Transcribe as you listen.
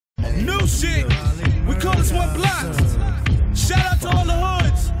New shit, we call this one block. Shout out to all the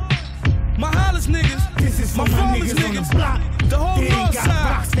hoods, my Hollis niggas, This is my for my Farmers niggas on the niggas, block. the whole They ain't north got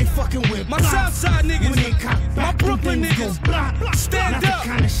side, rocks, they fucking with my blocks. south side When they niggas, cock my back, Brooklyn them things niggas, go block. stand Not the up,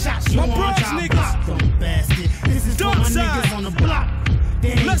 kind of shots you my want Bronx y'all niggas, block, don't bastard. This is for Dark my side. niggas on the block.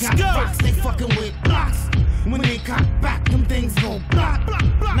 They ain't Let's got go. rocks, they fucking with blocks. When they cock back, them things go block.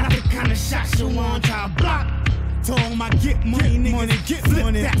 Not the kind of shots you want y'all block. To all my get money niggas, get flip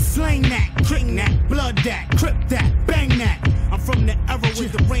money. that, slang that, kick that, blood that, crip that, bang that. I'm from the era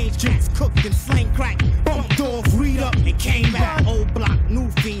with the range cats cooked and slang crack. Bumped off, read up, and came back. Old block, new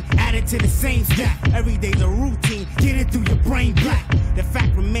fiend, added to the same stack. Every day's a routine, get it through your brain black. The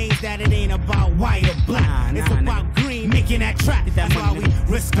fact remains that it ain't about white or black. It's about green, making that trap. That's why we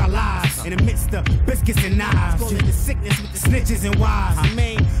risk our lives in the midst of biscuits and knives. Call it the sickness with the snitches and wives.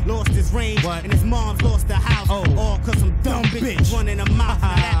 Maine lost his range, and his mom's lost the house. All cause some dumb bitch running her mouth.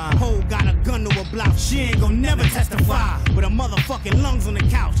 Now that hoe got a gun to her blouse. She ain't gon' never testify with her motherfucking lungs on the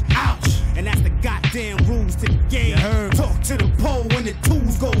couch. Ouch! And that's the goddamn rules to the game. Talk to the pole when the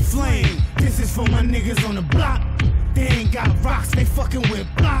tools go flame. This is for my niggas on the block. They ain't got rocks, they fucking with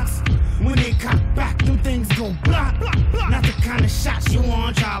blocks. When they cock back, them things go block. Not the kind of shots you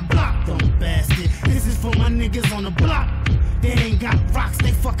want y'all block, don't bastard. This is for my niggas on the block. They ain't got rocks,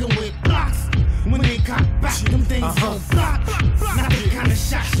 they fucking with blocks. When they cock back, them things go block. Not the kind of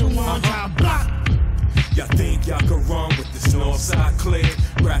shots you want y'all block. Y'all think y'all can run with this north side clear?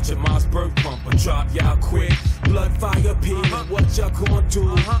 Ratchet Moss bird pump or drop y'all quick. Blood fire peel, what y'all gon' do?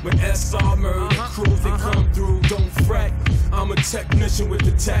 When SR murder crews they come through, don't fret. I'm a technician with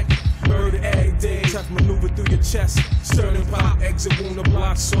the tech. Murder every day, tough maneuver through your chest. Stern and pop, exit wound the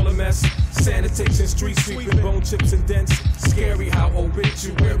blocks, all a mess. Sanitation, street sweeping, bone chips and dents. Scary how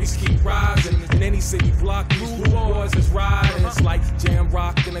obituaries keep rising. In any city block, these rude boys is riding. It's like jam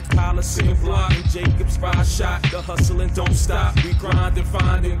rock in a Coliseum block. And Jacob's ride shot, the hustling don't stop. We grind and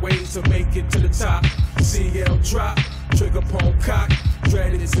finding ways to make it to the top. CL drop, trigger pone cock.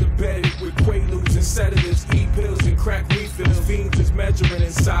 Dreaded is embedded with quaaludes and sedatives. E-pills and crack refills. Fiends is measuring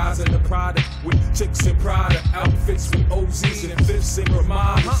in size and the product. With chicks and Prada outfits with OZs and fifths and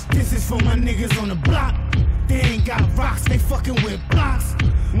Ramadas. This is for my niggas on the block. They ain't got rocks, they fucking with blocks.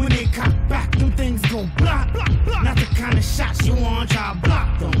 When they cock back, them things go block. Not the kind of shots you want y'all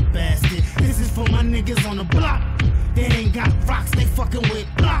block, don't bastard. This is for my niggas on the block. They ain't got rocks, they fucking with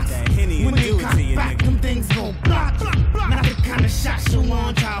blocks. When they cock back, them things go block. Not the kind of shots you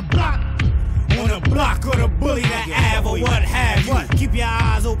want y'all block. On the block or the bully that Av or what have you. Keep your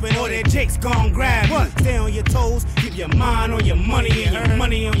eyes open or that Jake's gon' grab you. Stay on your toes, keep your mind on your money and your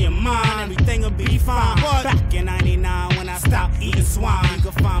money on your mind. Everything'll be fine. Back in 99 when I stopped eating swine, you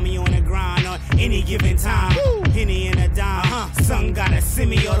can find me on the grind on any given time. Penny in a dime, son got a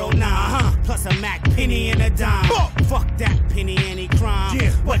semi-auto 9, plus a Mac penny in a dime. Fuck that penny any crime.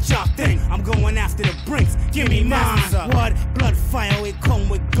 What y'all think? I'm going after the bricks. Give me mine. What? Blood fire, we come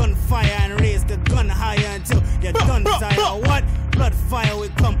with gunfire and raise the gun higher until you're done, sire. What? Blood fire, we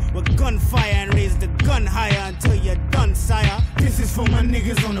come with gunfire and raise the gun higher until you're done, sire. This is for my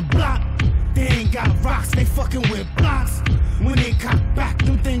niggas on the block. They ain't got rocks, they fucking with blocks. When they cock back,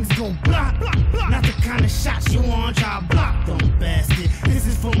 them things go block. Not the kind of shots you want y'all block, don't bastard. This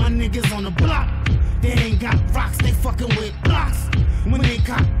is for my niggas on the block. They ain't got rocks, they fucking with blocks. When they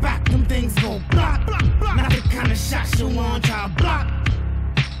cock back, them things go block. Not the kind of shots you want y'all block.